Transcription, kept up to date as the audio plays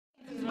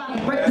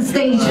Break the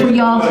stage for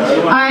y'all.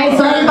 Alright,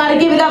 so everybody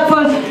give it up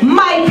for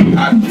Mike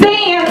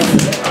Dance.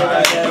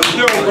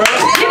 Give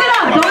it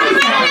up.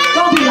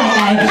 Don't be like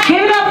that.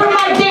 Give it up for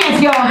Mike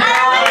Dance, y'all.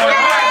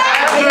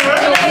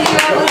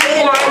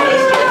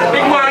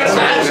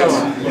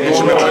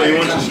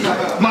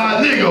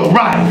 My nigga,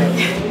 right.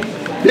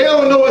 They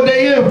don't know what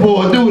they in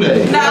for, do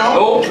they?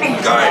 No.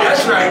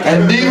 That's right.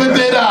 And neither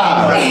did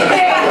I.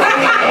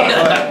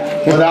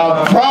 But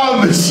I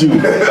promise you,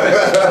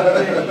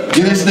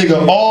 give this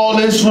nigga all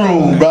this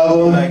room,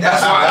 brother.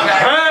 That's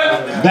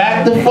right.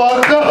 Back the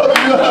fuck up.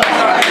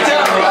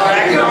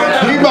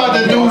 He about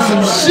to do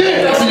some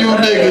shit to you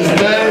niggas,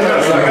 man.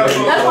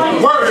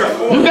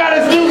 You got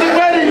his music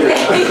ready?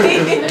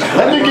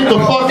 Let me get the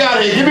fuck out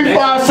of here. Give me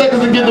 5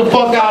 seconds to get the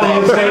fuck out of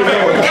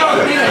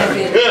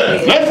here.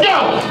 Good. Let's go.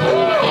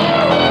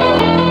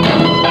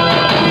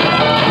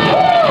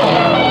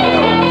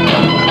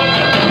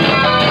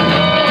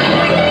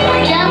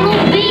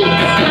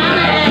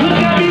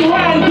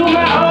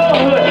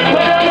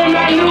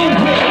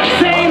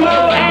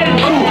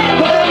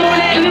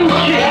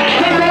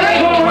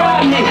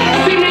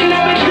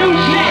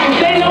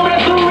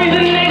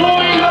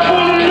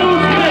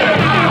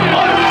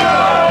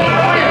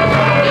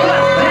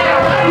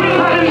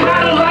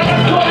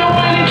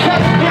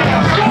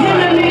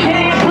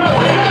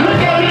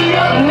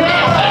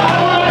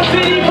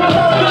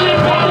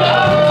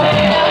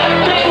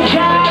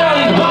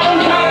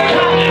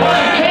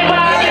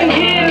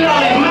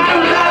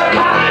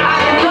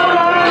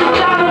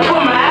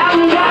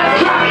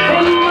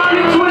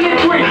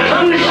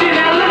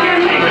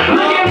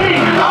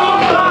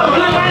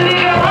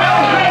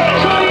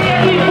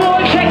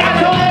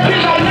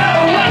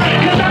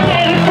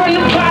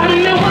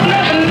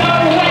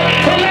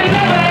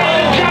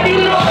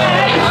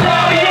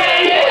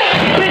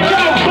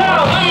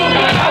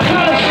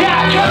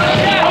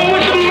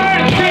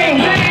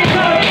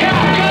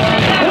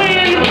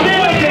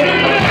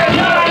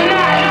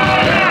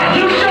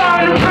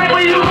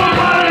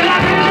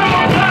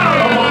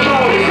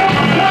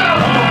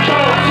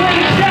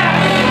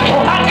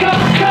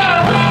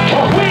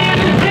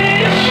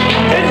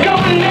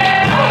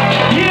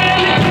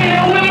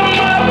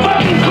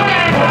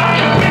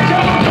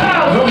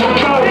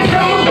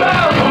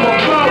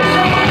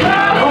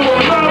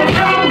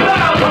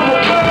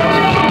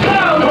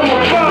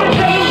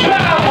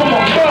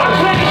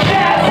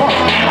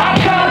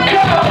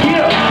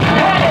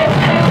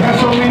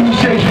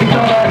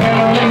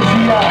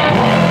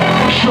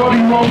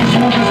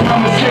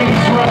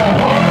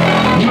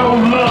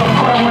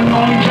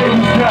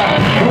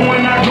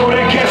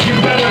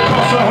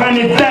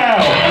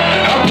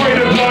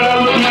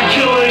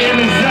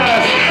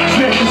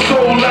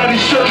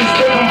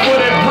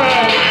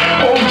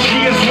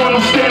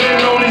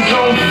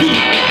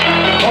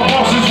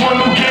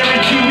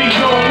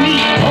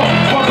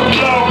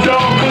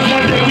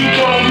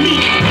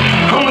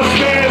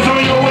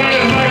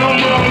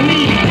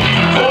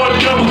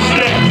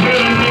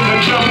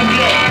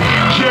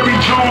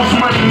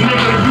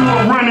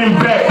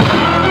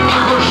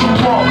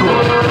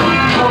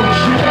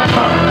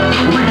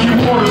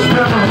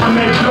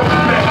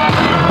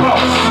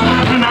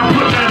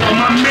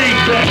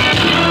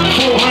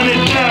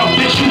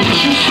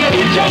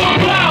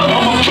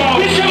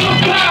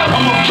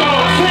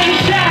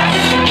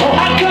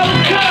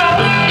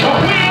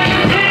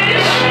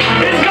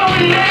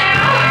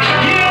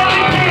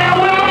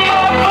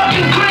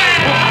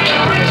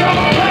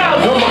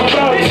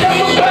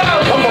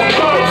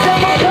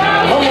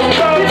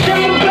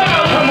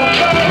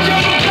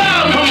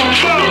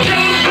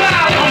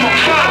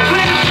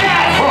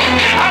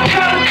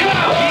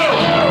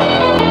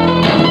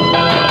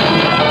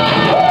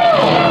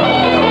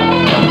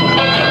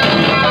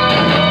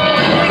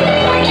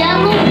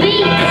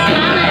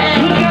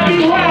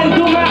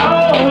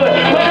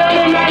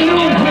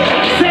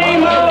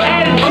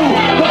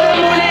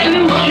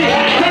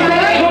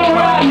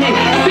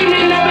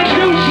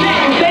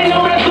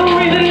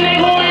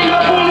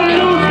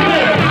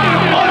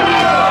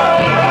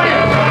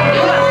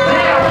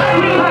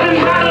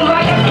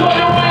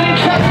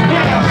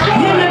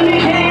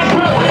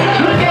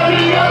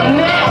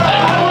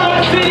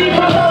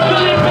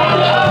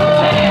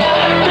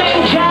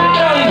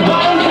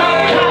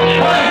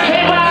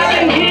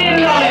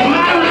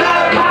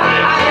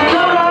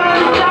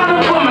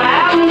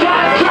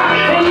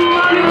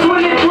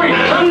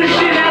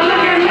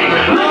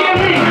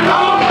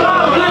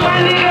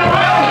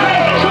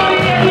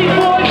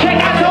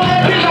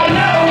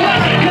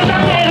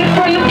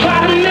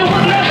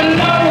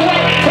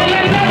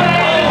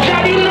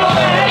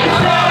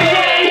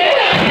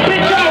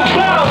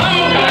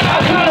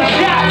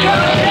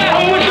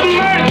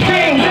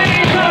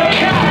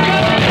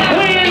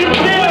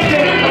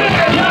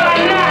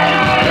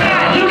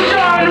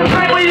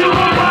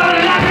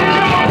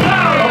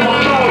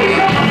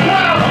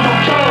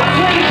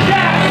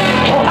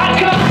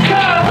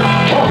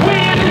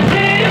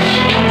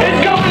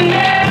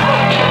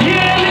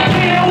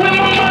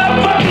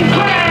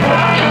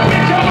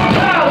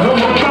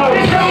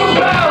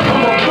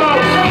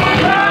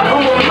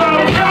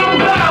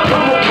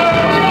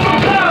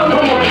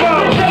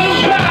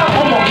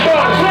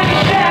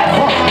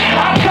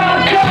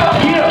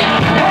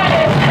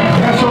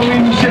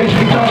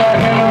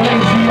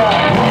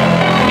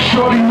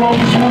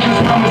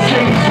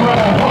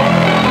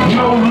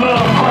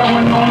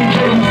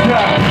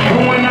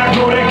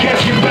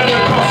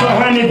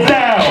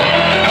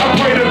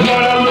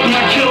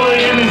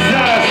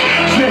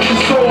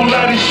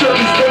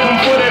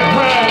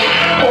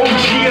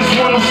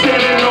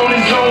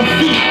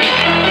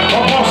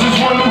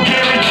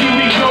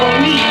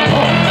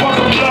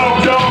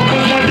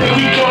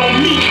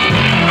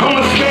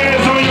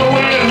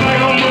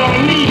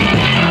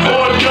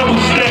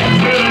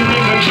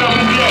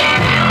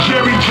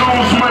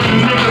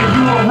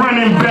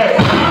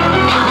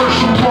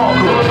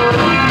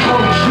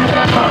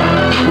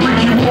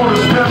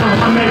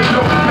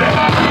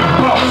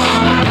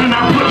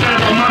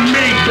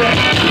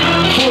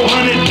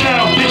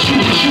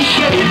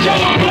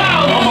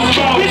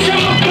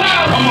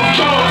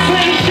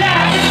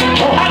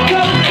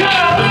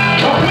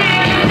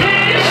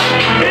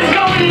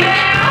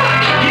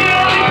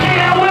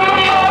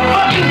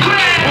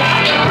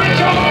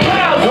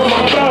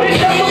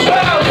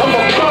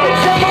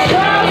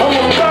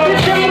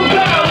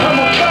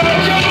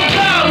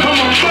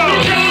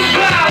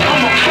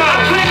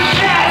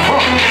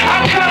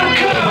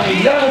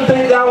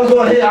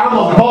 wanna hear I'm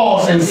a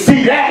boss and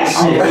see that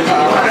shit.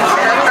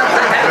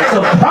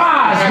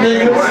 Surprise,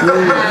 nigga.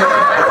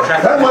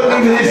 That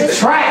wasn't even his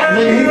track,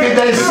 nigga. He did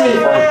that shit.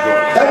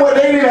 That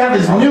wasn't, they didn't even have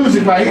his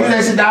music right. He did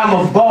that shit that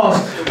I'm a boss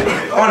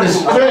on the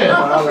strip.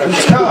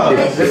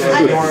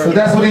 So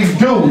that's what he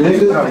do,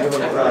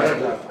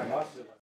 nigga.